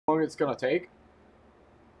long it's gonna take?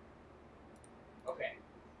 Okay.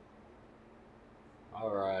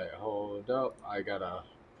 Alright, hold up. I gotta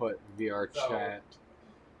put VR So, chat.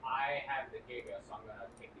 I have the Giga, so I'm gonna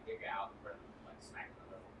take the Giga out and put it like smack in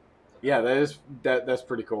the middle. Yeah, that's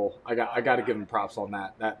pretty cool. I gotta give him props on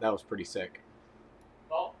that. That was pretty sick.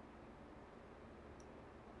 Well,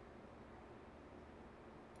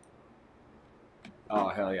 Oh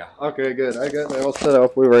hell yeah. Okay, good. I got that all set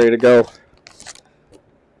up. We're ready to go.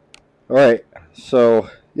 Alright, so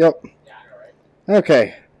yep. yeah, I know, right?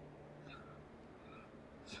 Okay.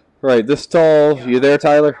 Right, this stall, you there,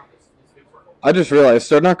 Tyler? I just realized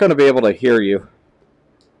they're not gonna be able to hear you.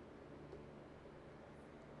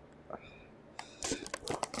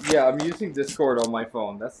 Yeah, I'm using Discord on my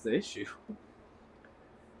phone. That's the issue.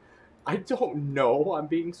 I don't know. I'm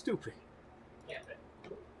being stupid. Yeah,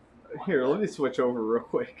 but Here, let me switch over real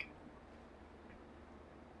quick.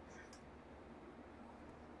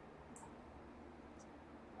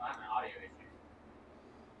 I have an audio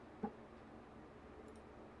issue.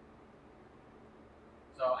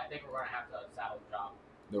 So I think we're gonna have to saddle drop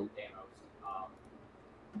Nope. Damos.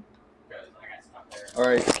 Because I got stuck there.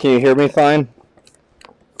 Alright, can you hear me fine?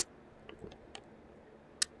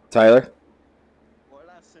 Tyler?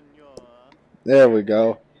 There we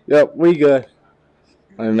go. Yep, we good.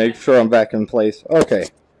 Let me make sure I'm back in place. Okay.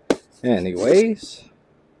 Anyways.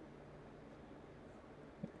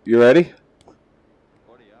 You ready?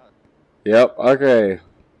 Yep, okay.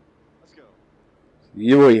 Let's go.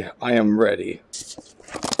 Yui, I am ready.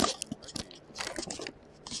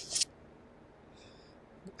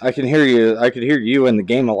 I can hear you. I can hear you in the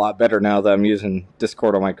game a lot better now that I'm using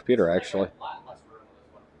Discord on my computer, actually. Oh,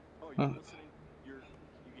 Huh. you're listening?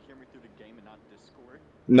 You can hear me through the game and not Discord?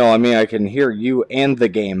 No, I mean I can hear you and the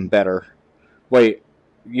game better. Wait,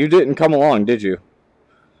 you didn't come along, did you?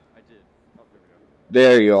 I did. Oh, there we go.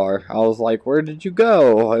 There you are. I was like, where did you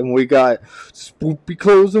go? And we got spoopy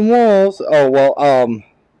closing walls. Oh, well,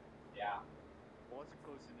 Yeah. What's it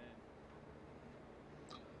closing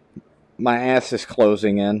in? my ass is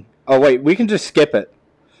closing in. Oh, wait, we can just skip it.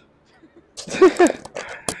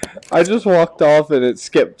 I just walked off and it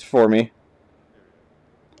skipped for me.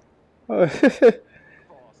 Crosses. Time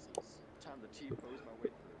to T-pose my way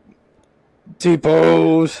through.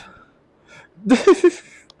 T-pose.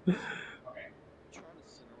 Okay. Trying to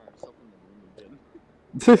center myself in the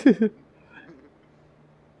room again.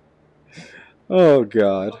 Oh,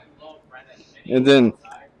 God. And then,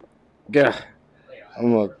 yeah,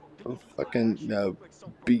 I'm a fucking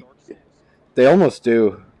beat. They almost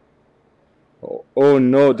do. Oh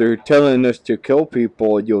no, they're telling us to kill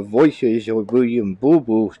people. Your voices are William Boo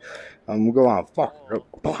Boos. I'm going to fuck.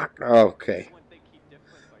 Okay.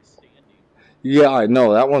 Yeah, I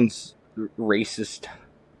know. That one's racist.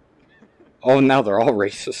 Oh, now they're all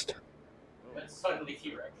racist. Suddenly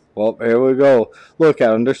T-Rex. Well, here we go. Look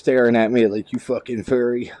at them. They're staring at me like, you fucking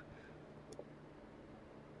furry.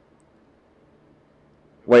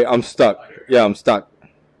 Wait, I'm stuck. Yeah, I'm stuck.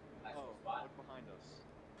 Oh, look behind us.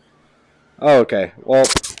 Oh, okay. Well,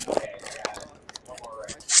 Okay, I got it. One more I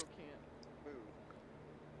right. still can't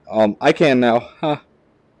move. I can now. Huh.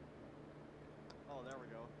 Oh, there we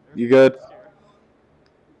go. There's You good? here.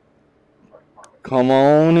 Come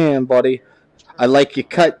on in, buddy. I like your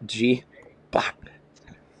cut, G. Bop.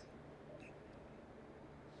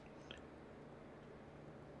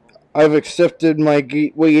 I've accepted my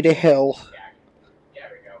gateway to hell. Yeah,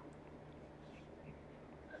 there we go.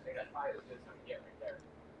 I think that's probably the good time to get right there.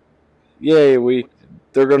 Yay,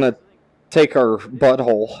 they're gonna take our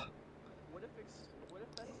butthole. What if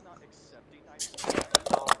that's not accepting? That's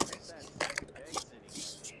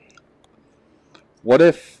exiting.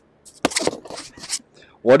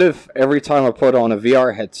 What if every time I put on a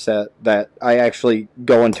VR headset that I actually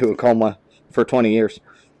go into a coma for 20 years?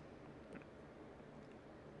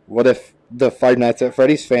 What if the Five Nights at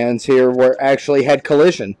Freddy's fans here actually had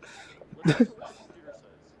collision? What the computer says?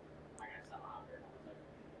 I got some out there.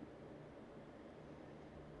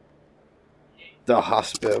 The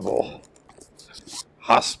hospital.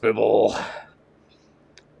 Hospital.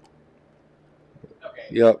 Okay.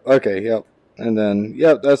 Yep, okay, yep. And then,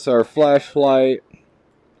 yep, that's our flashlight.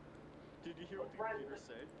 Did you hear what the computer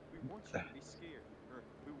said? We want you to be scared. Or,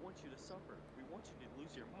 we want you to suffer. We want you to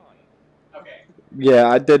lose your mind. Okay. Yeah,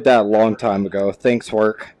 I did that a long time ago. Thanks,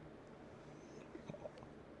 work.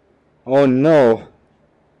 Oh, no.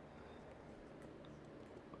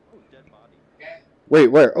 Oh, dead body. Okay. Wait,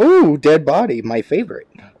 where? Ooh, dead body, my favorite.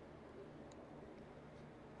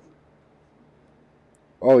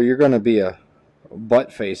 Oh, you're gonna be a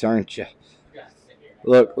butt face, aren't you? You gotta sit here.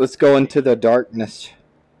 Look, let's go into the darkness.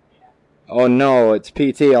 Oh no, it's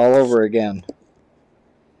PT all over again.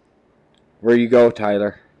 Where you go,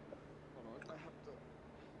 Tyler? Hold on, I have to.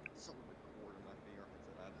 Something record in my VR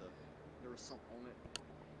headset. I have to. There was something on it.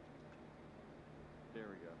 There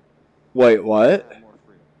we go. Wait, what? I have more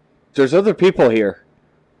freedom. There's other people here.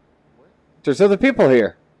 What? There's other people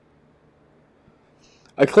here.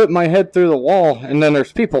 I clipped my head through the wall, and then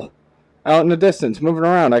there's people out in the distance moving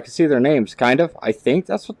around. I can see their names, kind of. I think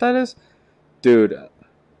that's what that is. Dude, Is it?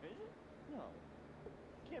 No.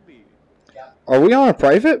 Can't be. are we on a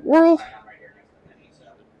private world?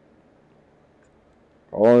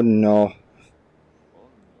 Oh no. Oh no.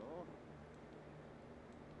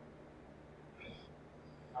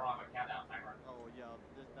 I don't have a countdown timer. Oh yeah,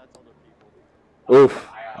 that's other people. Oof.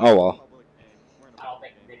 Oh well. Public game. We're in a I don't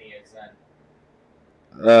public think game. Vinny is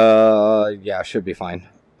then. Yeah, should be fine.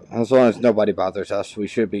 As long as nobody bothers us, we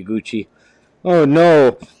should be Gucci. Oh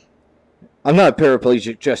no. I'm not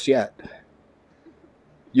paraplegic just yet.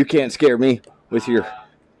 You can't scare me with your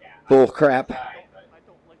Yeah. bull crap. I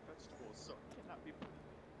don't like vegetables, so it cannot be.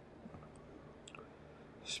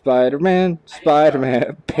 Spider-Man,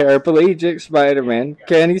 Spider-Man, paraplegic Spider-Man.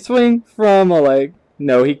 Can he swing from a leg?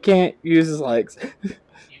 No, he can't use his legs. Even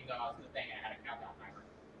though I was the thing, I had a countdown timer.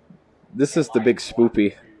 This is the big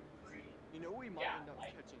spoopy. You know, we might end up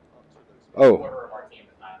catching up to those. Oh, Quarter of our team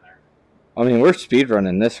is not in there. I mean, we're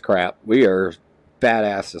speedrunning this crap. We are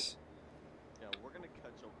badasses. Yeah, we're gonna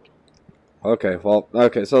catch up with them. Okay, well,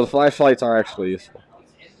 okay, so the flashlights are actually useful.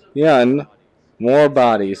 Yeah, and more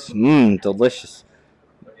bodies. Mmm, delicious.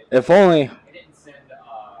 If only... It didn't send the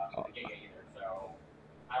Giga either, so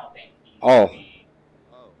I don't think he Oh. should be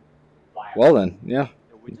Oh, liable. Well then, yeah.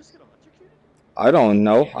 did we just get electrocuted? I don't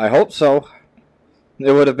know. I hope so.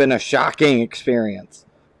 It would have been a shocking experience.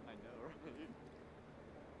 I know,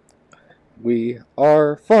 right? We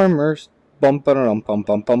are farmers. Bum ba dum bum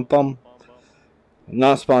bum bum bum. Bum, bum.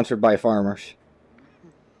 Not sponsored by farmers.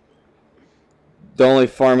 The only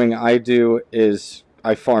farming I do is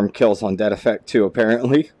I farm kills on Dead Effect 2,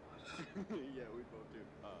 apparently. Yeah, we both do.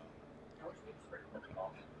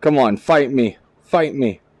 Come on, fight me. Fight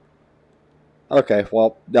me. Okay,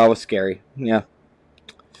 well, that was scary. Yeah.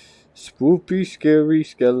 Spoopy, scary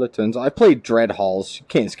skeletons. I played Dread Halls. You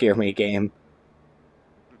can't scare me, game.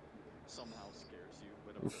 Somehow scares you,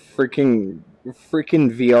 but okay.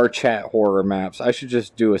 Freaking VR chat horror maps. I should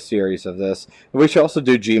just do a series of this. We should also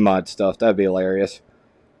do Gmod stuff. That'd be hilarious.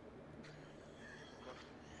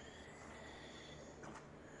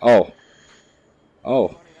 Oh. Oh.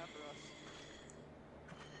 Running after us.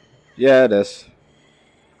 Yeah, it is.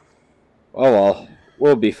 Oh well.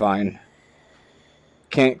 We'll be fine.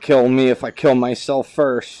 Can't kill me if I kill myself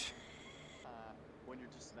first. When you're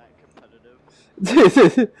just that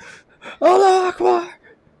competitive. Allah Akbar!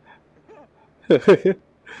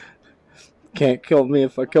 Can't kill me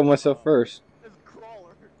if I kill myself first. It's a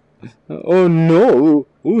crawler. Oh no!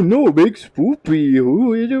 Oh no, big spoopy!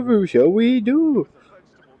 Whatever shall we do? It's a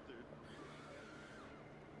vegetable,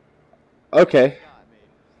 dude. Okay. Got me.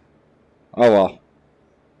 Oh well.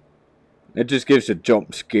 It just gives a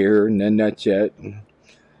jump scare and then that's it.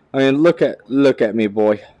 I mean, look at me,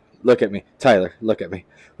 boy. Look at me. Tyler, look at me.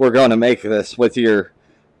 We're gonna make this with your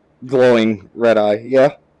glowing red eye.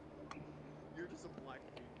 Yeah? You're just a black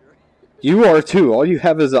figure. You are too. All you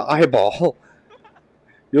have is an eyeball.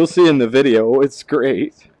 You'll see in the video. It's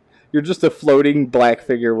great. You're just a floating black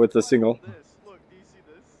figure with a single... This. Look, do you see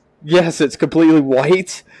this? Yes, it's completely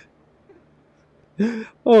white.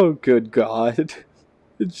 Oh, good God.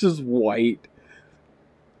 It's just white.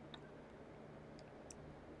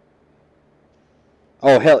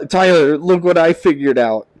 Oh, hell. Tyler, look what I figured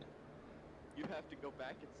out. You have to go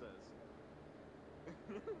back, it says.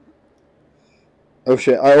 Oh,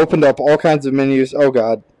 shit. I opened up all kinds of menus. Oh,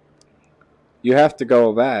 God. You have to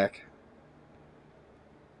go back.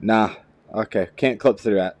 Nah. Okay. Can't clip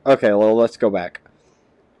through that. Okay, well, let's go back.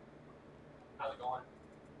 How's it going?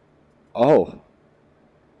 Oh.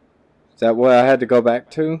 Is that what I had to go back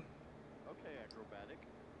to? Okay, acrobatic.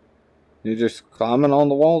 You're just climbing on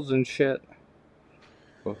the walls and shit.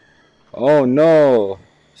 Oh no!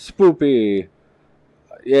 Spoopy!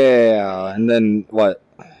 Yeah, and then what?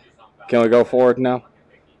 Can we go forward now?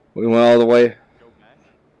 We went all the way. Go back.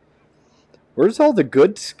 Where's all the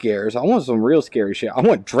good scares? I want some real scary shit. I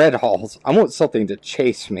want dread halls. I want something to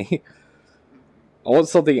chase me. I want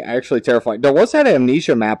something actually terrifying. There was that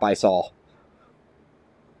amnesia map I saw.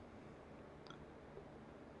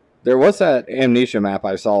 There was that amnesia map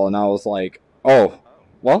I saw, and I was like, oh,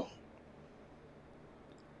 well.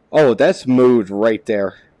 Oh, that's mood right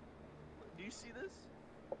there. Do you see this?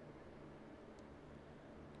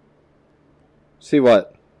 See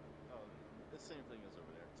what? Oh,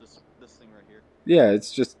 this thing right here. Yeah,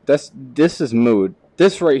 it's just this is mood.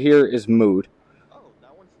 This right here is mood. Oh,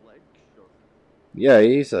 that one's leg shook. Yeah,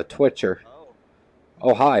 he's a twitcher. Oh.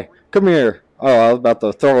 Oh, hi. Come here. Oh, I was about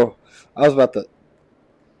to throw. I was about to.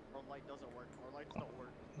 Our light doesn't work. Our lights don't work.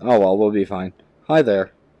 Oh well, we'll be fine. Hi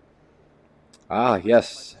there. Ah,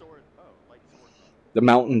 yes. Light sword. Oh, light sword. The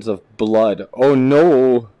mountains of blood. Oh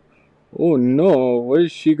no. Oh no. What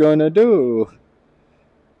is she gonna do?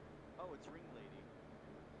 Oh, it's ring lady.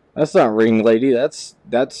 That's not ring lady. That's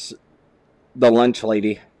the lunch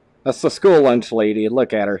lady. That's the school lunch lady.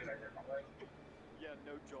 Look at her. Yeah,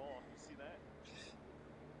 no jaw. You see that?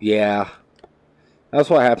 Yeah. That's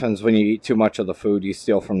what happens when you eat too much of the food you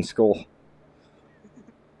steal from school.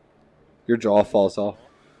 Your jaw falls off.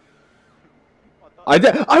 I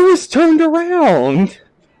was turned around.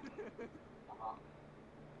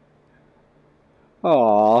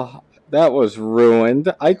 Aw, that was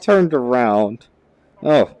ruined. I turned around.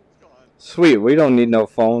 Oh, sweet. We don't need no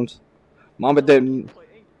phones. Mama didn't.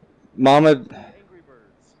 Mama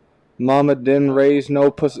didn't raise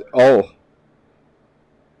no pussy. Oh.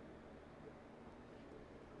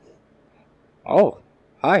 Oh,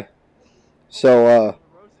 hi. So, Rosie.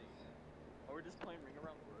 Oh, we're just playing ring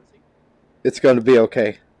around Rosie? it's going to be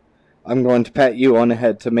okay. I'm going to pat you on the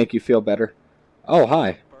head to make you feel better. Oh,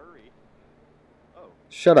 hi. Furry. Oh.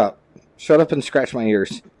 Shut up. Shut up and scratch my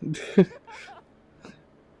ears.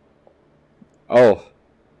 Oh.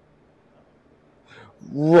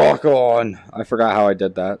 Rock on. I forgot how I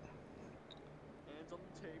did that. Hands on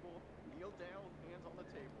the table. Kneel down. Hands on the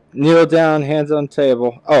table. Kneel down, hands on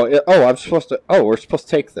table. Oh, I'm supposed to. Oh, we're supposed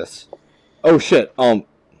to take this. Oh shit.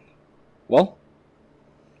 Well,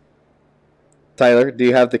 Tyler, do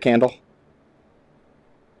you have the candle?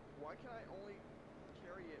 Why can I only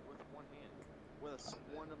carry it with one hand? With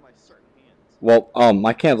one of my certain hands. Well,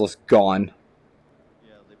 my candle's gone.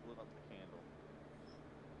 Yeah, they blew up the candle.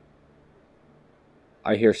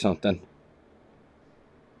 I hear something.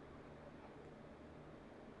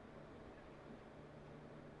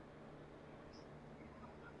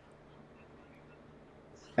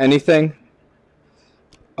 Anything?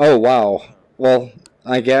 Oh, wow. Well,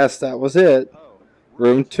 I guess that was it. Oh.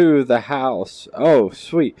 Room 2, the house. Oh,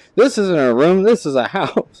 sweet. This isn't a room, this is a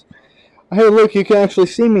house. Hey, look, you can actually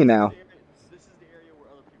see me now. This is the area where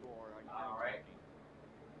other people are. Alright.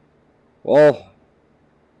 Well,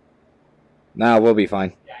 nah, we'll be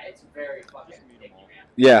fine. Yeah, it's very fucking Just meet 'em sticky, all. man.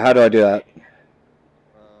 Yeah, how do I do that?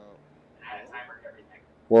 Add a timer to everything.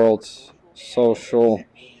 Worlds, social.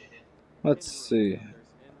 Let's see. There's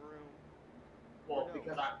in-room. Well, No,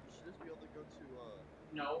 because you should just be able to go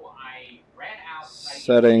to no, I ran out.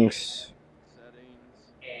 Settings. settings.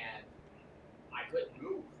 And I couldn't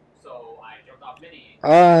move, so I jumped off mini.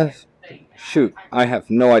 Shoot, I have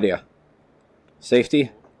no idea.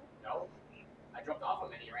 Safety? No, I jumped off a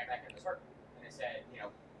mini and ran back in the circle, and it said, 8 No,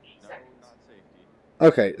 seconds. not safety.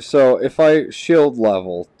 Okay, so if I shield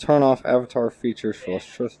level, turn off avatar features for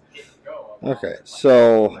Okay,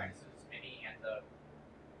 so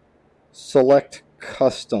select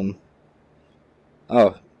custom.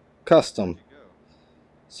 Oh, custom. Where'd you go?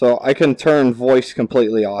 So I can turn voice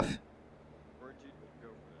completely off. Where'd you go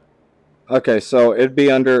for that? Okay, so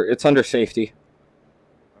it's under safety.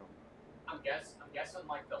 I'm guessing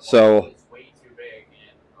like the So is way too big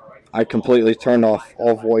and I completely turned off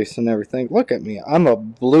all voice and everything. Look at me. I'm a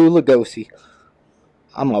blue Lugosi.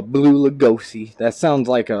 I'm a blue Lugosi. That sounds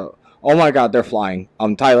like a... Oh my god, they're flying.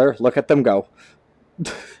 Tyler, look at them go.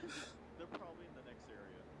 They're probably in the next area.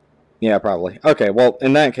 Yeah, probably. Okay, well,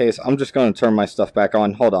 in that case, I'm just going to turn my stuff back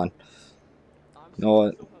on. Hold on. You know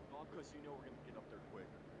what? Because you know we're gonna get up there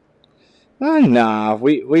quick. Nah,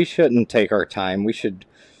 we shouldn't take our time. We should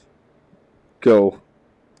go.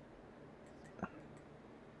 How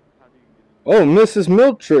do you get in? Oh, Mrs.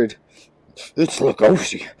 Mildred. It's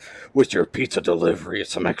Lugosi with your pizza delivery and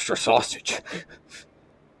some extra sausage.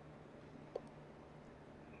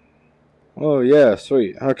 Oh, yeah,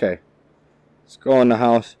 sweet. Okay. Let's go in the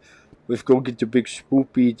house. Let's go get the big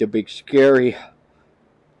spoopy, the big scary.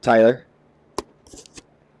 Tyler.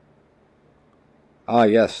 Ah,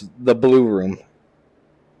 yes, the blue room.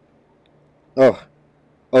 Oh.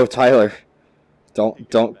 Oh, Tyler. Don't.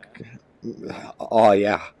 Oh,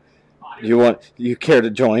 yeah. You care to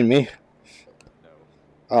join me?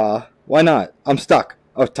 No. Why not? I'm stuck.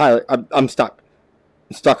 Oh, Tyler, I'm stuck.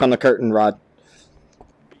 I'm stuck on the curtain rod.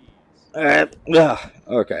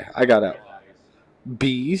 Okay, I got out.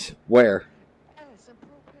 Bees? Where? Yes, and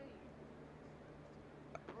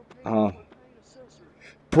propane.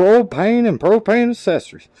 Propane and propane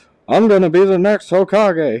accessories. I'm gonna be the next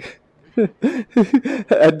Hokage.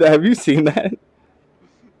 Have you seen that?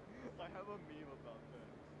 have a meme about that.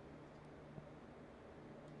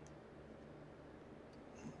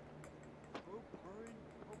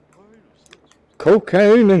 Propane.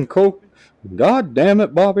 Cocaine and coke. God damn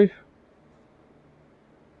it, Bobby.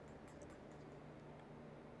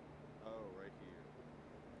 Oh, right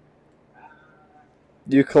here.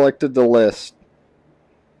 You collected the list.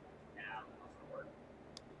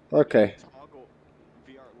 Okay. Toggle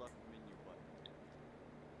VR left menu button.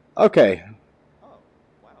 Okay. Oh,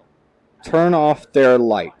 wow. Turn off their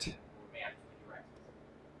light.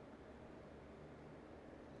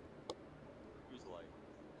 Who's like?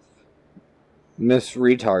 Miss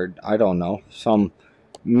Retard. I don't know. Some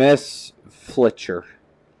Miss Fletcher.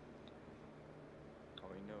 Oh,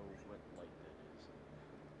 I know what light that is.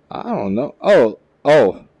 I don't know. Oh.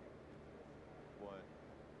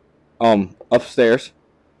 What? Upstairs.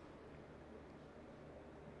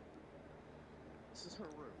 This is her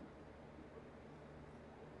room.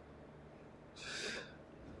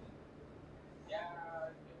 Yeah,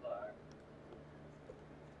 good luck.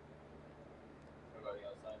 We'll go to the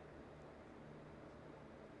other side.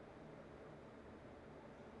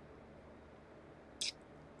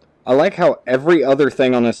 I like how every other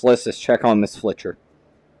thing on this list is check on Miss Fletcher.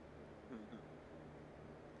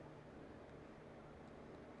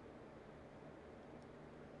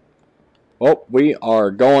 Oh, we are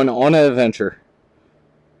going on an adventure.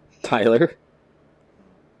 Tyler.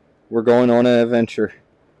 We're going on an adventure.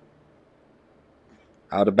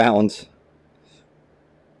 Out of bounds.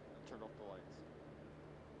 Turn off the lights.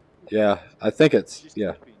 Yeah, I think it's...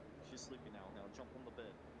 Yeah. She's sleeping now. Now jump on the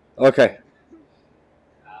bed. Okay.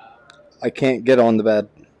 I can't get on the bed.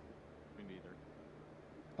 Me neither.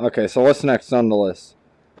 Okay, so what's next on the list?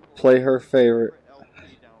 Play her favorite...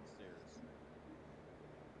 LP downstairs.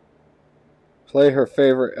 Play her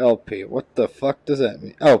favorite LP. What the fuck does that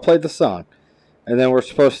mean? Oh, play the song. And then we're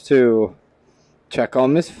supposed to check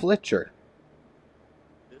on Miss Fletcher.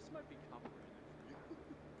 This might be copyrighted.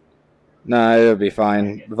 Nah, it'll be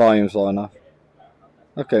fine. The volume's low enough.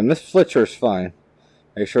 Okay, Miss Fletcher's fine.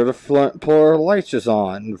 Make sure the front floor lights is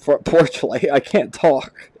on. Front porch light. I can't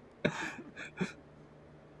talk. Here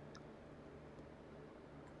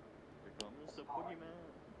comes the boogeyman.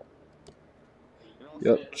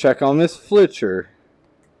 Yep, check on Miss Fletcher.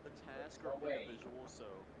 The task or visual, so.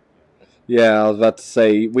 Yeah, I was about to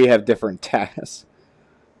say, we have different tasks.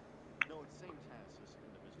 No, it's same task, just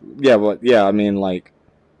individual. Yeah, but, yeah, I mean, like...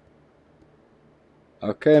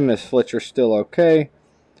 Okay, Miss Fletcher's still okay.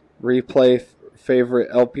 Replay favorite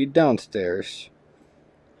LP downstairs.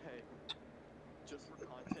 Hey, just for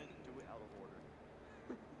content, do it out of order.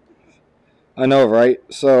 I know, right?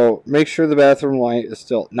 So, make sure the bathroom light is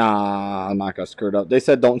still... Nah, I'm not going to screw it up. They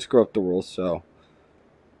said don't screw up the rules, so...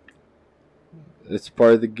 It's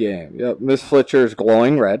part of the game. Yep, Miss Fletcher is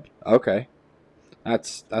glowing red. Okay.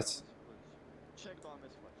 That's... Check on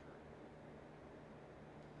Miss Fletcher.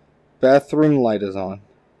 Bathroom light is on.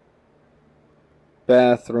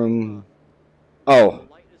 Bathroom... Oh.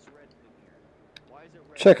 The light is red in here. Why is it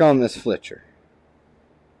red? Check on Miss Fletcher.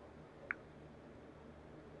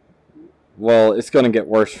 Well, it's going to get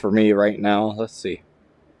worse for me right now. Let's see.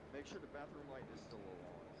 Make sure the bathroom light is still on.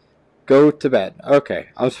 Go to bed. Okay,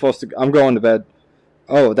 I'm going to bed.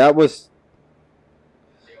 Oh, that was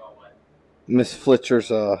Miss Fletcher's,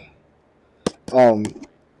 the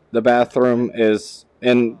bathroom is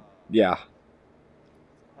in, yeah.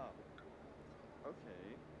 Oh.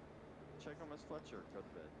 Okay. Check on Miss Fletcher. Go to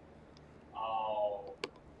bed. Oh,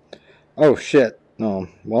 Oh, shit. Well,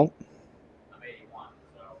 I'm 81,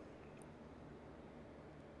 so.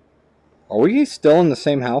 are we still in the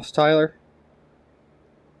same house, Tyler?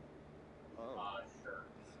 Oh. Sure.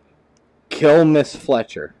 Kill Miss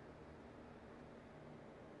Fletcher.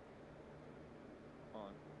 On.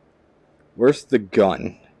 Where's the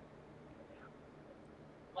gun?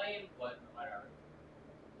 Lame, but whatever.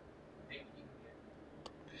 I think you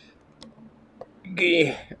can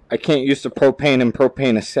Geh. I can't use the propane and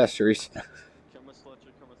propane accessories. Kill Miss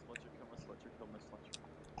Fletcher, kill Miss Fletcher, kill Miss Fletcher, kill Miss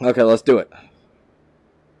Fletcher. Okay, let's do it.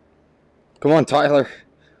 Come on, Tyler.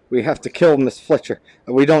 We have to kill Miss Fletcher.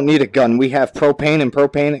 We don't need a gun. We have propane and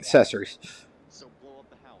propane accessories. So blow up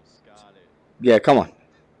the house. Got it. Yeah, come on.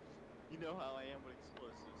 You know how I am with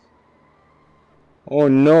explosives. Oh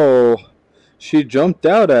no. She jumped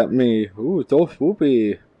out at me. Ooh, those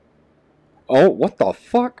whoopee. Oh, what the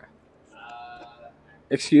fuck?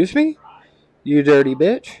 Excuse me? You dirty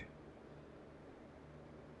bitch.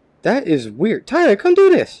 That is weird. Tyler, come do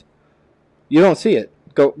this. You don't see it.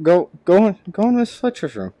 Go in Miss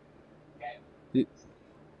Fletcher's room.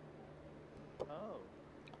 Oh.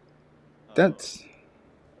 That's...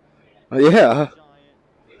 Yeah. Giant.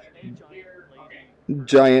 Hey, giant lady.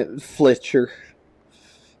 Giant Fletcher.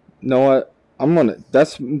 You know what? I'm gonna.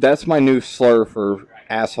 That's my new slur for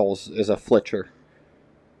assholes. Is a Fletcher.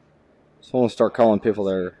 So I'm gonna start calling people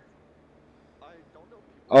that are. I don't know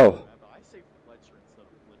people Oh, say that, but I say Fletcher instead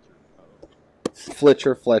of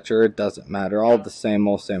Fletcher. Fletcher. It doesn't matter. All the same,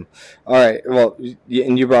 all same. All right. Well,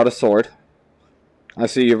 and you brought a sword. I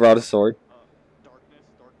see you brought a sword.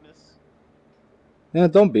 Darkness. Yeah,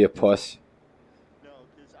 don't be a puss. No,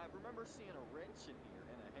 because I remember seeing a wrench in here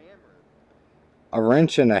and a hammer. A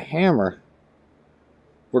wrench and a hammer.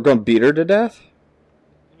 We're gonna beat her to death.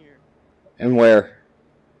 Here. And where?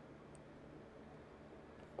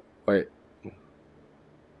 Wait. It's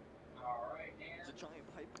a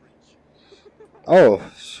giant pipe wrench. Oh,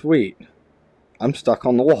 sweet. I'm stuck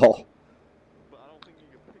on the wall. But I don't think you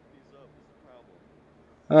can pick these up. Is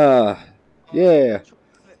the problem. Yeah.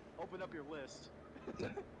 Open up your list.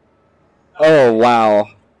 Oh,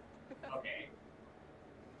 wow.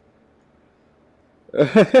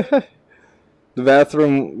 The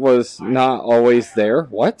bathroom was not always there.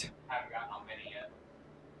 What?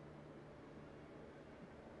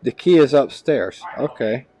 The key is upstairs.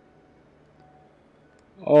 Okay.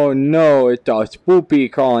 Oh no, it's a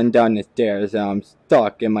spoopy crawling down the stairs and I'm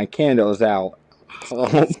stuck and my candle's out.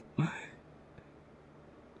 What are you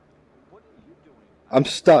doing? I'm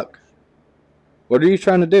stuck. What are you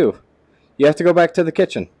trying to do? You have to go back to the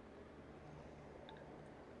kitchen.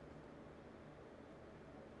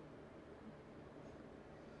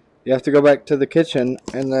 You have to go back to the kitchen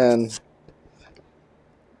and then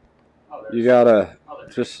you gotta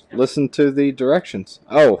just listen to the directions.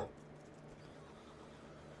 Oh.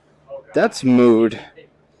 That's mood. I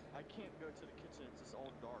can't go to the kitchen. It's just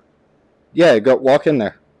all dark. Yeah, go walk in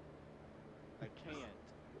there. I can't.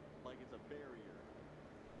 Like it's a barrier.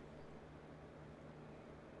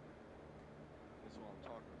 That's what I'm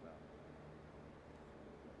talking about.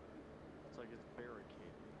 It's like it's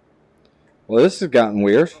barricaded. Well, this has gotten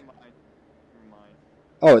weird. Never mind.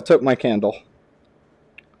 Oh, it took my candle.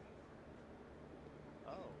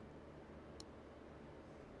 Oh.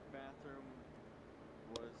 Bathroom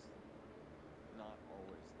was not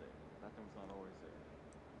always there. Bathroom's not always there.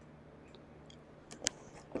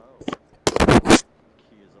 Oh.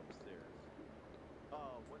 Key is upstairs.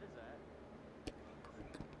 Oh, what is that?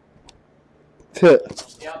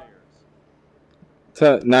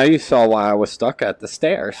 Upstairs. Now you saw why I was stuck at the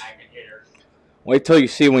stairs. Wait till you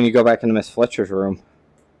see when you go back into Miss Fletcher's room.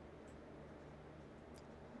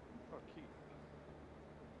 Oh, key.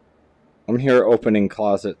 I'm here opening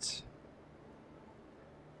closets.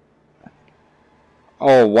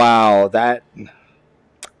 Oh, wow. That...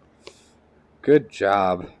 Good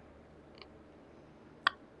job.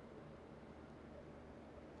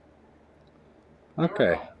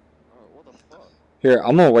 Okay. What the fuck? Here,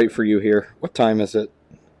 I'm gonna wait for you here. What time is it?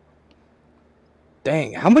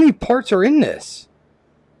 Dang, how many parts are in this?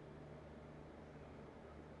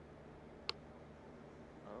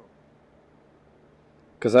 Oh.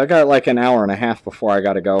 Because I got like an hour and a half before I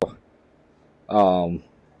gotta go. What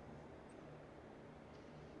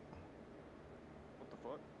the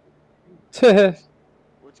fuck?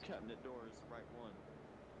 Which cabinet door is the right one?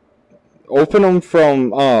 Open them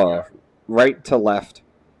from right to left.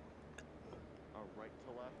 Oh, right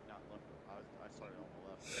to left, not left. I started on the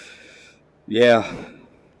left. Yeah.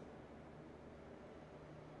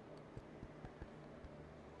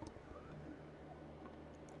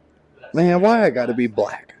 Man, why I gotta be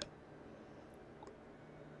black?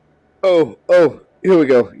 Oh, here we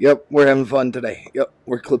go. Yep, we're having fun today. Yep,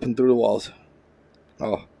 we're clipping through the walls.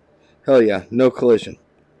 Oh, hell yeah, no collision.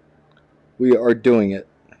 We are doing it.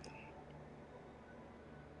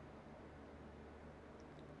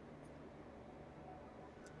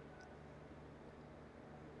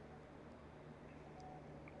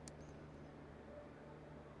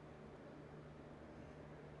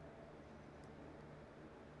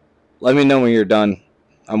 Let me know when you're done.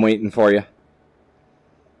 I'm waiting for you.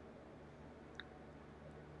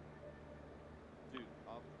 Dude,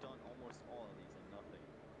 I've done almost all of these and nothing.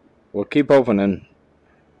 We'll keep opening.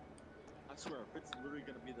 I swear, if it's literally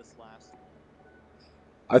gonna be this last one.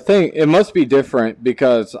 I think it must be different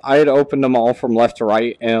because I had opened them all from left to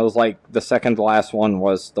right, and it was like the second to last one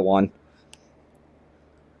was the one.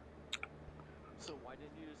 So why didn't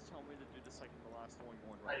you just tell me to do the second to last one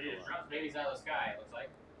going I right did. to Drops left? babies out of the sky. It looks like.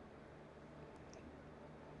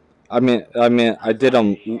 I did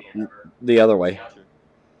them the other way. Fletcher.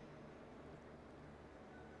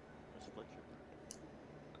 Where's Fletcher?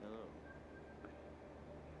 Hello.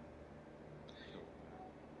 Kill her.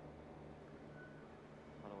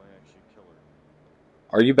 How do I actually kill her?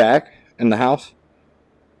 Are you back in the house?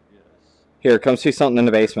 Yeah. Here, come see something in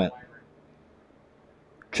the basement.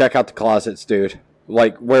 Check out the closets, dude.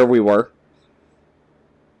 Like where we were.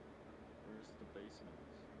 Where's the basement?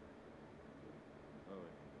 Oh,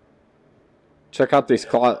 Check out these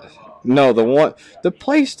closets. No, the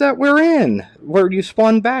place that we're in, where you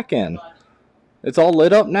spun back in. It's all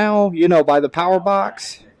lit up now, you know, by the power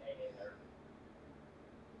box.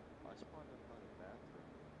 I spawned up by the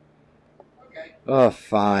bathroom. Oh,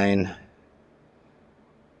 fine. Hey.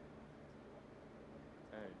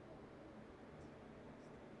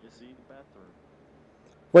 You see the bathroom?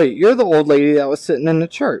 Wait, you're the old lady that was sitting in the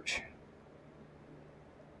church.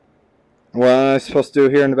 What am I supposed to do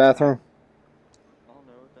here in the bathroom? Oh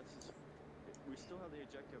no, that's just... We still have the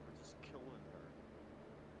ejector, we're just killing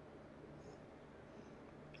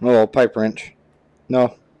her. Oh, pipe wrench.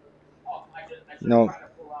 No. No.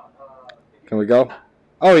 Can we go?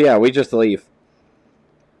 Oh, yeah, we just leave.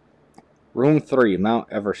 Room 3, Mount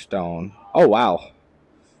Everstone. Oh, wow.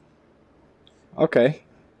 Okay.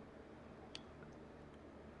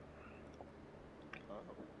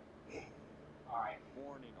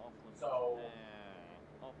 Warning, off-limits.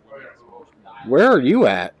 Off-limits. Where are you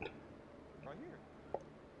at? Right here.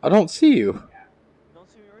 I don't see you. Don't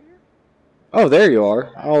see me right here? Oh, there you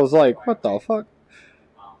are. I was like, what the fuck?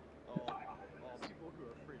 Oh, people who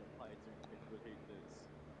are afraid of heights would hate this.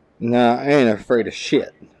 Nah, I ain't afraid of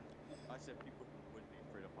shit. I said people who would be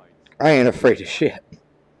afraid of heights. I ain't afraid of shit.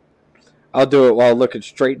 I'll do it while looking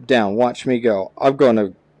straight down. Watch me go. I'm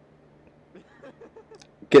gonna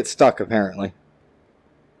get stuck, apparently.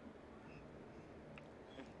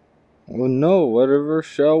 Oh no, whatever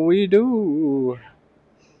shall we do?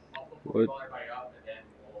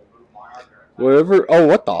 Whatever. Oh,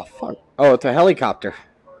 what the fuck? Oh, it's a helicopter.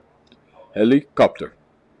 Helicopter.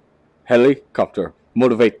 Helicopter.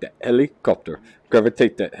 Motivate the helicopter.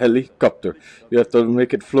 Gravitate the helicopter. You have to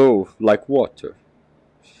make it flow like water.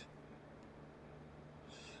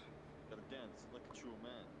 Gotta dance like a true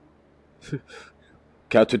man.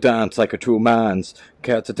 Got to dance like a true man's.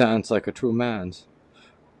 Got to dance like a true man's.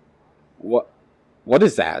 What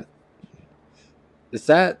is that? Is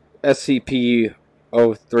that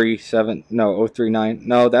SCP-037? No, 039.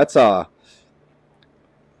 No, that's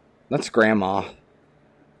Grandma.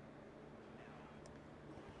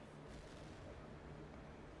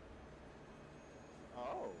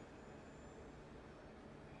 Oh.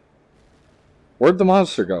 Where'd the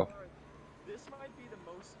monster go? This might be the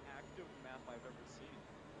most active map I've ever seen.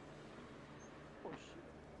 Oh shit.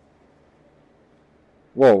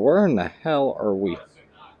 Whoa, where in the hell are we?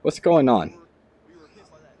 What's going on? We were hit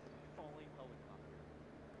by that falling helicopter.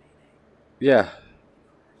 Yeah.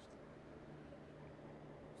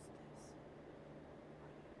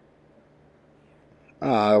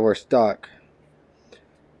 Ah, we're stuck.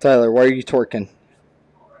 Tyler, why are you twerking?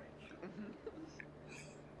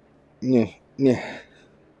 Yeah, yeah.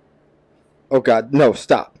 Oh god, no,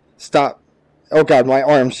 stop. Stop. Oh god, my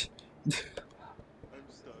arms. I'm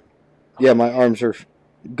stuck. Yeah, my arms are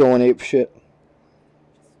going ape shit.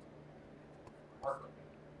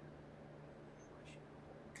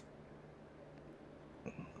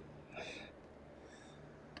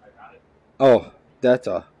 Oh, that's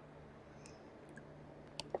a...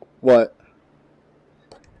 What?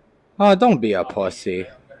 Oh, don't be a pussy.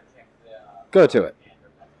 Go to it.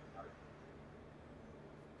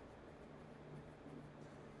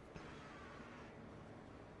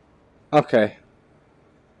 Okay.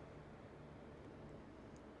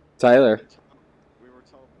 Tyler, We were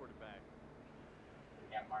teleported back.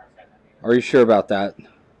 are you sure about that? Yes.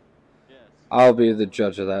 I'll be the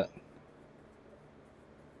judge of that.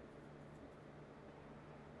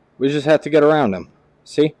 We just have to get around him.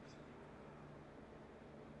 See?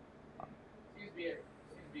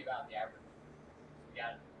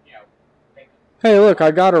 Hey, look, I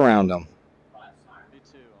got around him. Me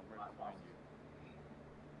too, I'm right behind you.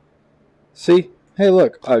 See? Hey,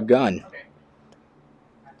 look, a gun. Oh.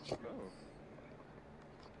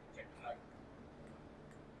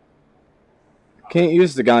 Can't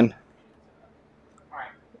use the gun.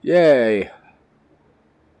 Yay.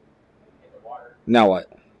 Now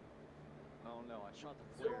what? Oh no, I shot the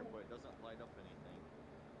flare, but it doesn't light up anything.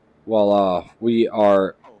 Well, we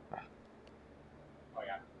are... Oh.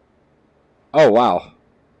 Oh, wow.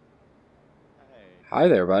 Hey. Hi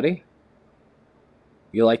there, buddy.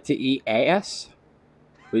 You like to eat ass?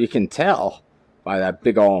 Well, you can tell by that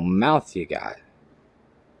big old mouth you got.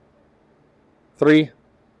 3,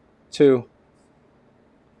 2...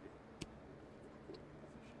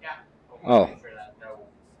 Oh.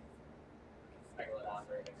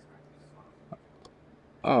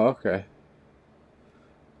 Oh, okay.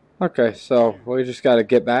 Okay, so we just gotta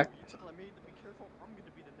get back. You're telling me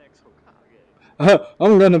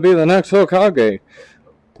I'm gonna be the next Hokage.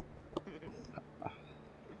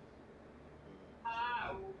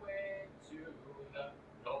 I went to the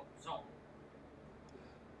no zone.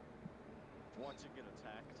 Watch it get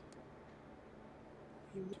attacked.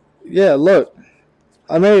 Yeah, look.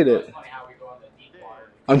 I made it. It's funny how we go on the deep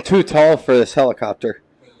water. I'm too tall for this helicopter.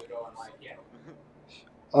 We go on like, yeah.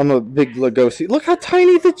 I'm a big Lugosi. Look how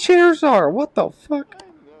tiny the chairs are. What the fuck? I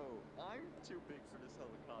know. I'm too big for this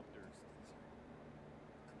helicopter.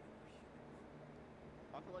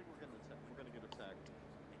 I feel like we're gonna get attacked.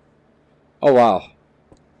 Oh, wow.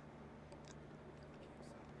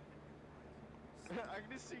 I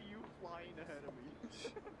can see you flying ahead of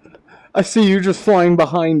me. I see you just flying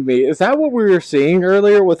behind me. Is that what we were seeing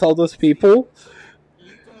earlier with all those people?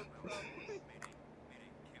 Yeah, probably.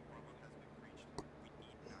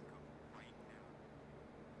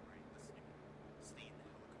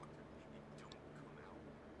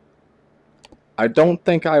 I don't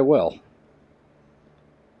think I will.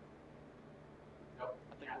 Nope.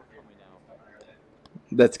 I think we're coming out.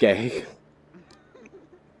 That's gay.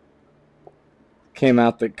 Came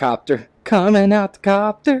out the copter. Coming out the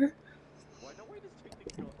copter. Why don't we just take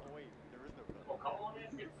the gun? Oh wait, there is no Well, gun. come on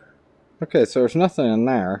in, good sir. Okay, so there's nothing in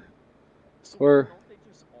there. So We're- why don't they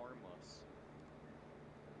just arm us?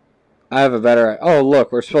 I have a better... Oh,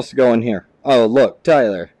 look, we're supposed to go in here. Oh, look,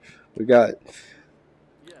 Tyler. We got...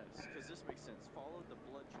 Yes, because this makes sense. Follow the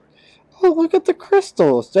blood trail. Oh, look at the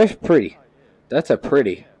crystals. They're pretty. Ah, yeah. That's a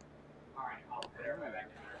pretty. All right, I'll put everybody back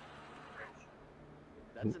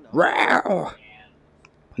in there. That's enough. Rawr.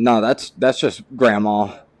 And No, that's just Grandma.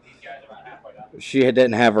 these guys are about halfway done. She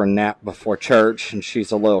didn't have her nap before church, and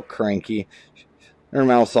she's a little cranky. Her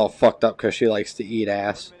mouth's all fucked up because she likes to eat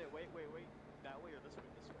ass. Wait. That way or this way?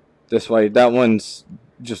 This way, that one's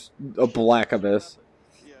just a black abyss.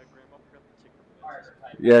 Yeah, Grandma forgot to take her All right, meds. we're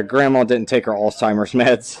tight. Yeah, Grandma didn't take her Alzheimer's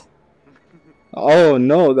meds. Oh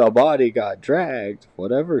no, the body got dragged.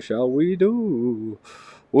 Whatever shall we do?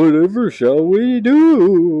 Whatever shall we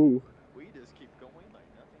do? We just keep going like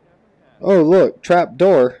nothing ever happened. Oh look, trap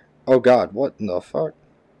door. Oh god, what in the fuck?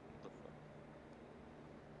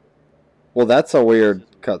 Well, that's a weird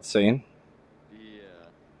cutscene. Yeah.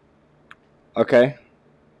 Okay.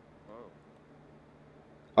 Oh.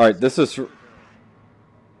 Alright, this is... Oh.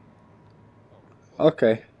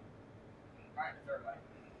 Okay. All right, that's everybody.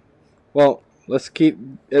 Well, let's keep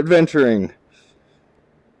adventuring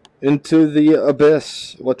into the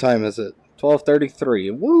abyss. What time is it?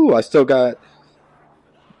 12:33. Woo, I still got...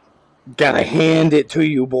 Gotta hand it to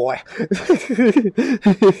you, boy. Gotta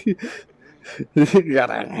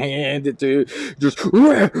hand it to you. Just...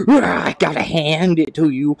 I gotta hand it to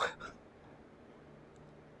you.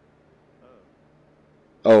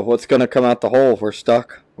 Oh, what's gonna come out the hole? We're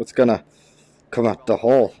stuck. What's gonna come out the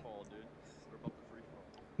hole? Fall, dude. We're about to free fall.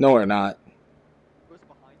 No, we're not. Who's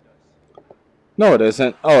behind us? No, it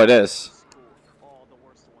isn't. Oh, it is. School. Oh, the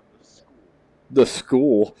worst one. The school. The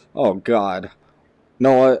school. Oh, God. You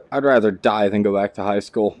know what? I'd rather die than go back to high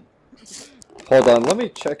school. Hold on. Let me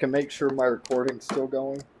check and make sure my recording's still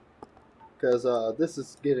going. Because this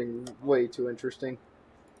is getting way too interesting.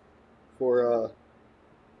 For,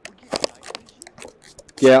 We're getting night vision?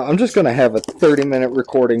 yeah, I'm just going to have a 30-minute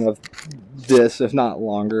recording of this, if not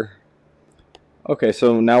longer. Okay,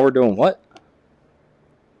 so now we're doing what?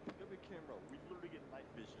 Look at the camera. We literally get night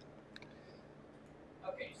vision.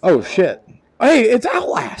 Okay. Oh, so- shit. Hey, it's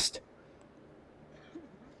Outlast!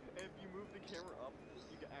 If you move the camera up,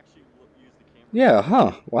 you can actually use the camera. Yeah,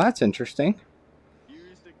 huh. Well, that's interesting.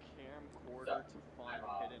 Use the camcorder to find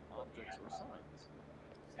hidden objects or signs.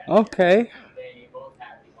 Okay. They both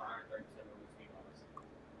have the 137 speed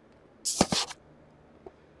bonus.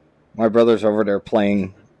 My brother's over there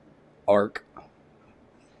playing Ark.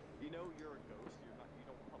 You know you're a ghost. You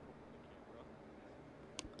don't pop up on the camera.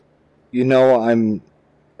 You know I'm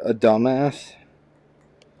a dumbass.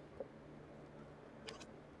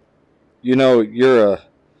 You know you're a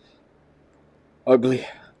ugly.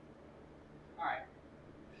 All right.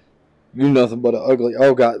 You nothing but a ugly.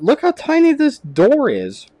 Oh god, look how tiny this door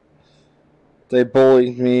is. They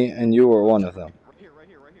bullied me, and you were one of them. Right here.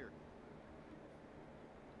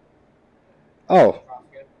 Oh, Sounds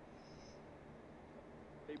good.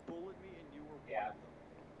 They bullied me and you were Yeah. one of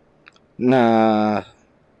them. nah.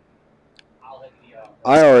 I'll hit the.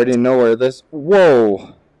 I already know where this.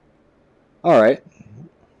 Whoa. All right.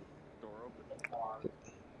 Door open.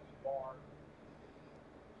 Barn.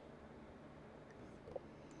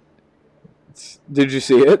 Did you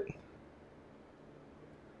see it?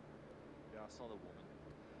 Yeah, I saw the woman.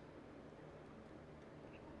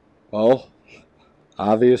 Well,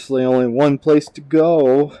 obviously only one place to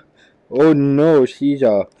go, Oh no,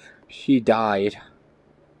 she died.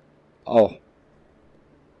 Oh.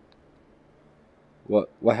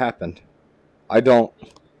 What happened? I don't.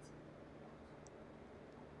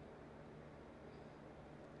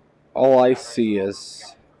 All I see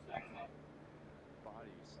is Bodies.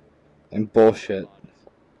 and bullshit. Let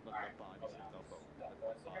the bodies hit the boat. Let the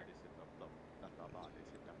bodies hit the boat. Let the bodies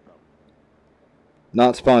hit the boat.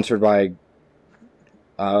 Not sponsored by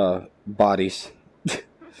bodies.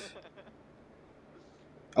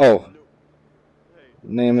 Oh, No. Hey.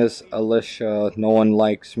 name does is that mean- Alicia. No one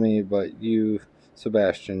likes me, but you,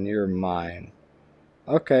 Sebastian, you're mine.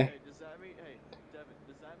 Okay. Hey, does that mean? Hey, Devin,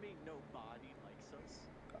 does that mean nobody likes us?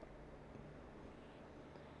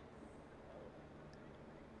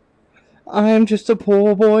 I'm just a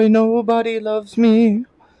poor boy. Nobody loves me.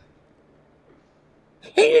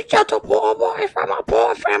 He's just a poor boy from a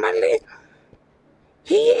poor family.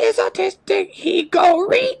 He is autistic. He go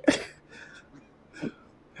read.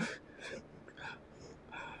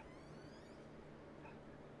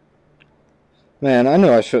 Man, I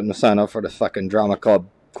knew I shouldn't have signed up for the fucking drama club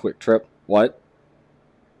quick trip. What?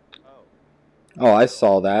 Oh. Oh, I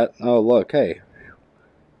saw that. Oh, look, hey.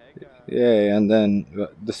 Hey guys. Yay, and then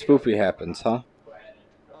the spoopy happens, huh?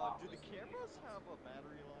 Do the cameras have a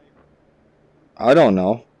battery life? I don't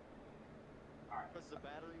know. Because the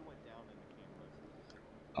battery went down in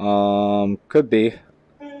the cameras. Could be.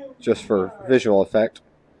 Just for visual effect.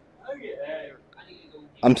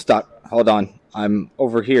 I'm stuck. Hold on. I'm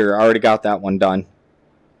over here. I already got that one done.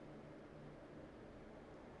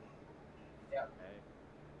 Hey.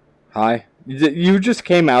 Hi. You just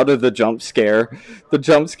came out of the jump scare. The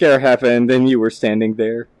jump scare happened, and you were standing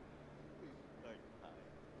there. Like, hi.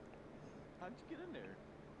 How'd you get in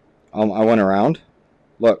there? I went around.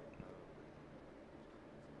 Look.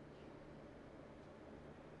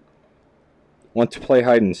 Want to play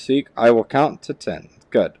hide and seek? I will count to 10.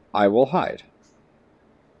 Good. I will hide.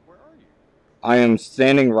 Where are you? I am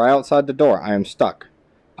standing right outside the door. I am stuck.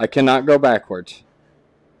 I cannot go backwards.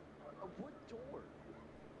 What door?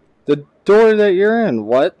 The door that you're in.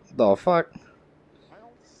 What the fuck? I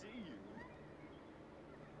don't see you.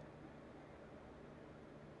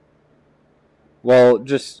 Well,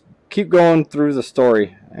 just keep going through the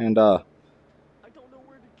story, and I don't know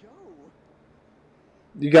where to go.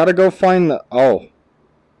 you gotta go find the.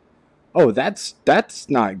 Oh, that's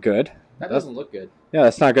not good. That doesn't look good. Yeah,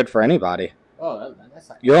 that's not good for anybody. Oh, that's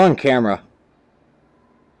not. You're on camera.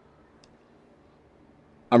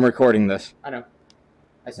 I'm recording this. I know.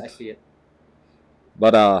 I see it.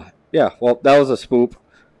 But yeah. Well, that was a spoop.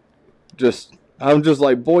 I'm just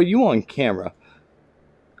like, boy, you on camera.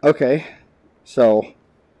 Okay. So.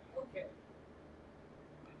 Okay.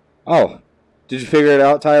 Oh, did you figure it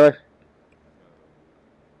out, Tyler?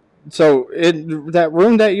 So that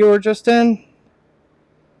room that you were just in.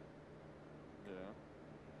 Yeah.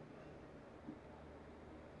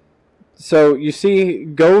 So you see,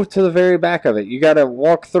 go to the very back of it. You got to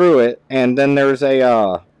walk through it, and then there's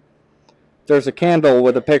a candle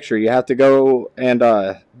with a picture. You have to go and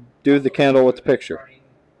do the candle with the picture.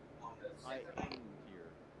 I am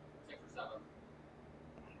here.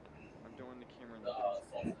 I'm doing the camera in the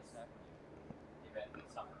picture. What's happening?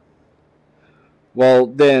 Well,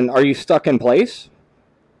 then, are you stuck in place?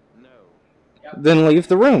 No. Then leave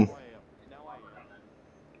the room. Now I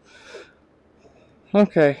am.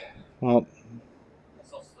 Okay. Well, What's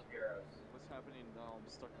happening now? I'm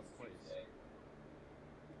stuck in place.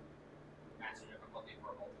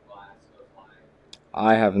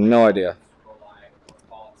 I have no idea.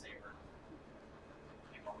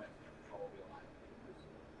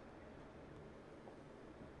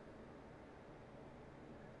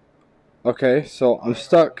 Okay, so I'm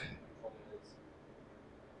stuck.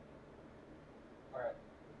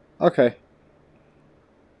 Okay.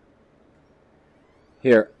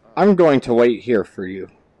 Here, I'm going to wait here for you.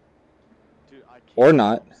 Dude, I can't. Or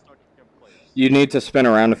not. I'm stuck in place. You need to spin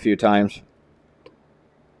around a few times.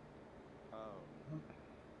 Oh.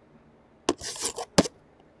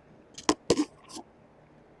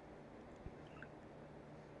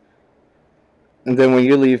 And then when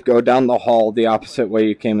you leave, go down the hall the opposite way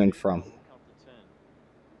you came in from. Count to 10.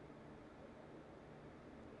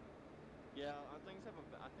 Yeah, our things have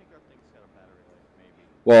I think our things got a battery life, maybe.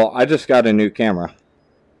 Well, I just got a new camera.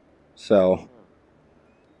 So,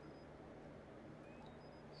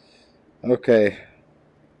 okay.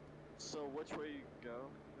 So which way you go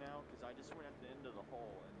now? Because I just went at the end of the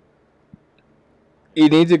hole and. You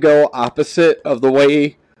need to go opposite of the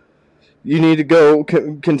way you need to go.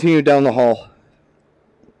 Continue down the hall.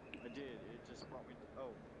 I did. It just brought me. Oh.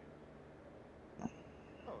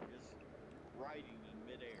 Oh, it's riding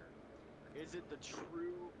in midair. Is it the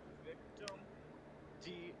true victim?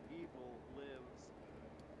 D. Evil lives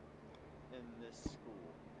in this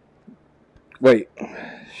school. Wait.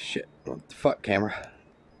 Shit. What the fuck, camera?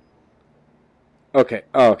 Okay.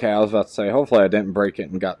 Oh, okay, I was about to say, hopefully I didn't break it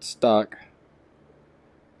and got stuck.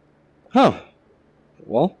 Huh.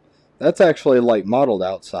 Well, that's actually, like, modeled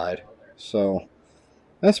outside. So,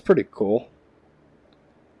 that's pretty cool.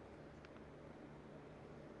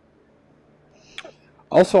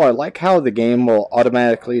 Also, I like how the game will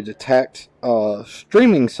automatically detect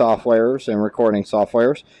streaming softwares and recording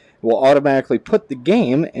softwares. It will automatically put the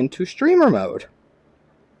game into streamer mode.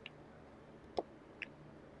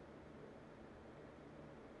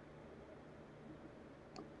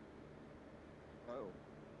 Oh.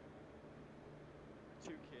 2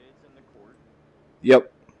 kids in the court.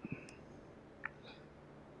 Yep.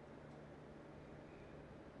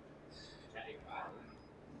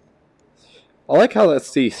 I like how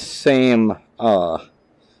that's the same,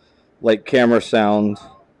 like, camera sound.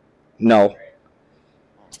 No.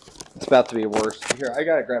 It's about to be worse. Here, I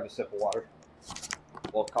gotta grab a sip of water.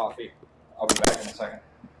 Well, coffee. I'll be back in a second.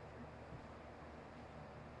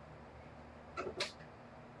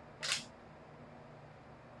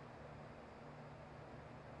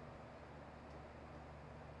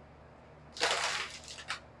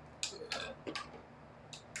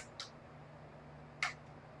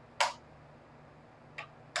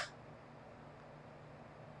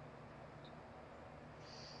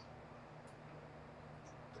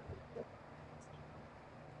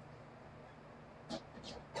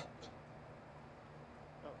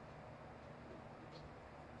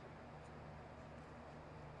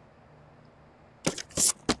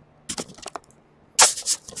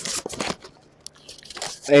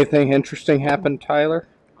 Anything interesting happened, Tyler?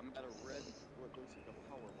 I'm at a red, what looks like a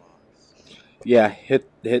power box. Yeah,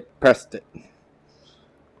 pressed it. It's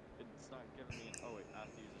not giving me. Oh wait, I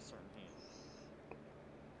have to use a certain hand.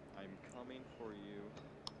 I'm coming for you.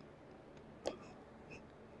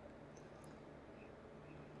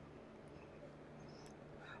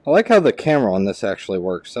 I like how the camera on this actually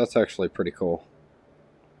works. That's actually pretty cool.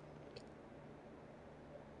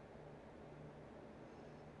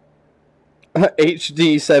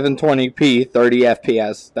 HD 720p, 30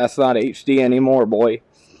 FPS. That's not HD anymore, boy.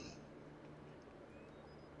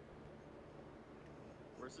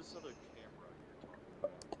 Where's this other camera you're talking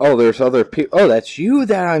about? Oh, there's other people. Oh, that's you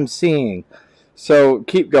that I'm seeing. So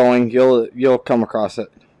keep going. You'll come across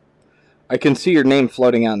it. I can see your name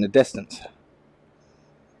floating out in the distance.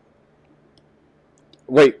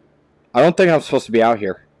 Wait, I don't think I'm supposed to be out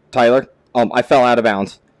here, Tyler. I fell out of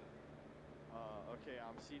bounds. Okay,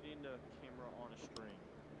 I'm seating the camera on a string.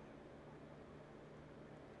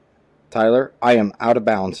 Tyler, I am out of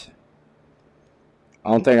bounds.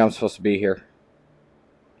 I don't think I'm supposed to be here.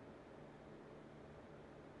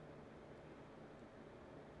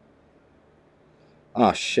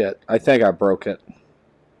 Oh shit, I think I broke it.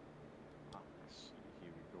 Ah, shit,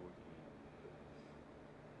 here we go again.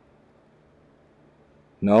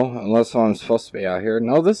 No, unless I'm supposed to be out here.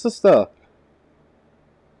 No, this is the...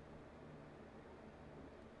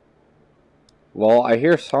 Well, I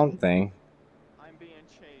hear something. I'm being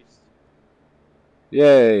chased.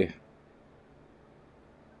 Yay.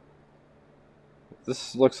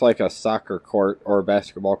 This looks like a soccer court or a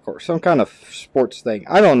basketball court. Some kind of sports thing.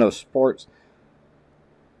 I don't know sports.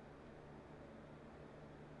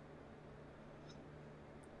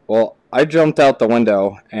 Well, I jumped out the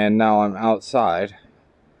window and now I'm outside.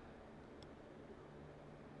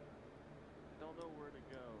 Don't know where to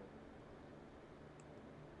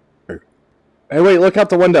go. Hey, wait, look out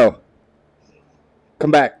the window.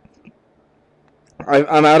 Come back.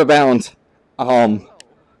 I'm out of bounds. Oh,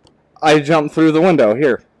 I jumped through the window.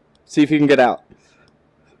 Here, see if you can get out. I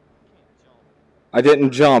can't jump. I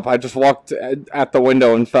didn't jump. I just walked at the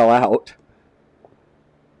window and fell out.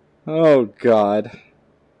 Oh, God.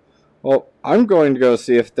 Well, I'm going to go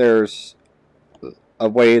see if there's a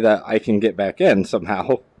way that I can get back in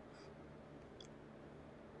somehow.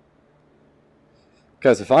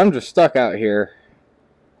 Because if I'm just stuck out here,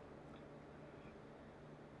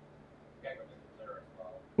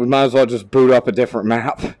 we might as well just boot up a different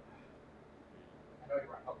map. Oh,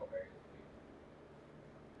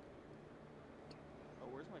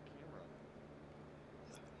 where's my camera?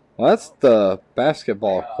 Well, that's the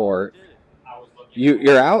basketball court. Did it.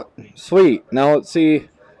 You're out? Sweet. Now let's see,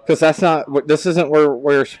 because that's not. This isn't where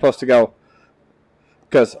we're supposed to go.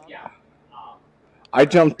 Because I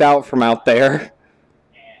jumped out from out there.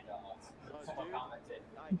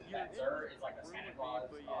 Dude, you're in this room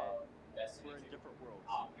with me, but yet we're in different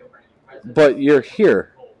worlds. But you're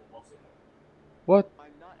here. What?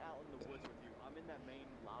 I'm not out in the woods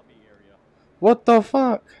What the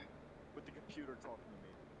fuck? With the computer talking to me.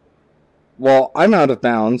 Well, I'm out of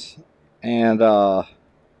bounds, and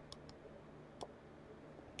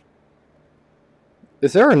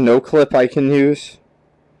is there a no clip I can use?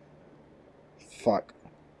 Fuck.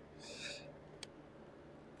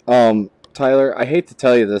 Tyler, I hate to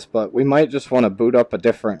tell you this, but we might just want to boot up a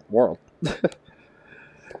different world.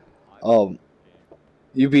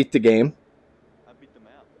 You beat the game. I beat the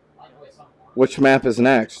map. Which map is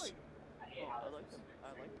next?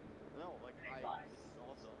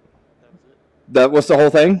 That was the whole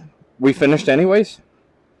thing? We finished anyways?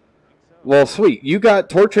 Well, sweet. You got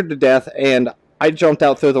tortured to death, and I jumped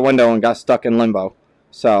out through the window and got stuck in limbo.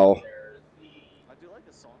 So... I do like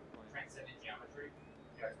the song playing.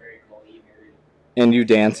 And you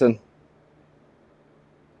dancing.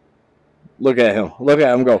 Look at him. Look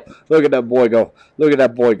at him go. Look at that boy go. Look at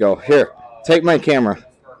that boy go. Here, take my camera. Dude,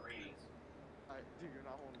 you're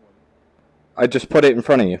not holding one. I just put it in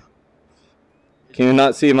front of you. Can you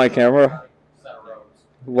not see my camera?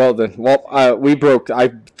 Well then. Well, I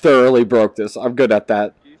thoroughly broke this. I'm good at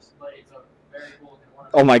that.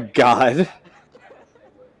 Oh my god.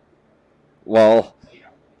 Well,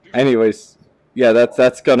 anyways, yeah,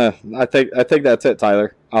 that's gonna. I think that's it,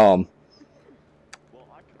 Tyler. Well,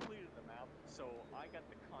 I completed the map, so I got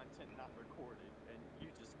the content not recorded, and you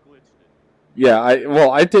just glitched it. Yeah,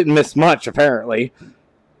 I didn't miss much apparently.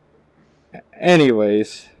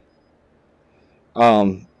 Anyways,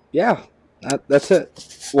 yeah, that's it.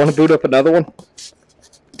 Want to boot up another one? Yes,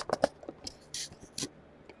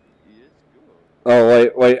 good. Oh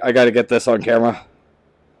wait, I gotta get this on camera.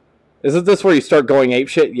 Isn't this where you start going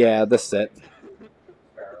apeshit? Yeah, this is it.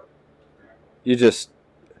 You just...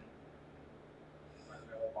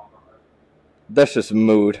 That's just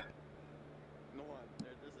mood. No,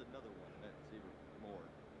 there's another one that's even more.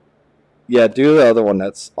 Yeah, do the other one.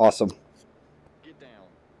 That's awesome. Get down.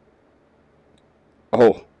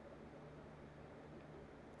 Oh.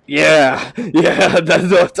 Yeah, yeah,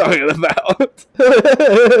 that's what I'm talking about.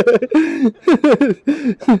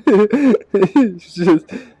 It's just...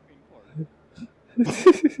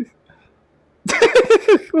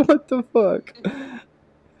 What the fuck?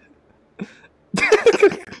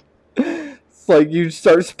 It's like you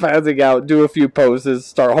start spazzing out, do a few poses,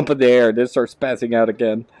 start humping the air, and then start spazzing out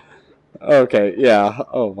again. Okay, yeah.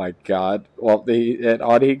 Oh my god. Well, and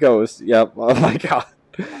on he goes. Yep. Oh my god.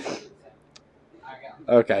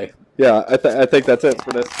 Okay. Yeah, I think that's it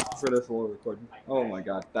for this little recording. Oh my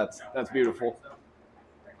god, that's beautiful.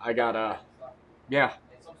 I got yeah.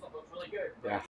 Yeah.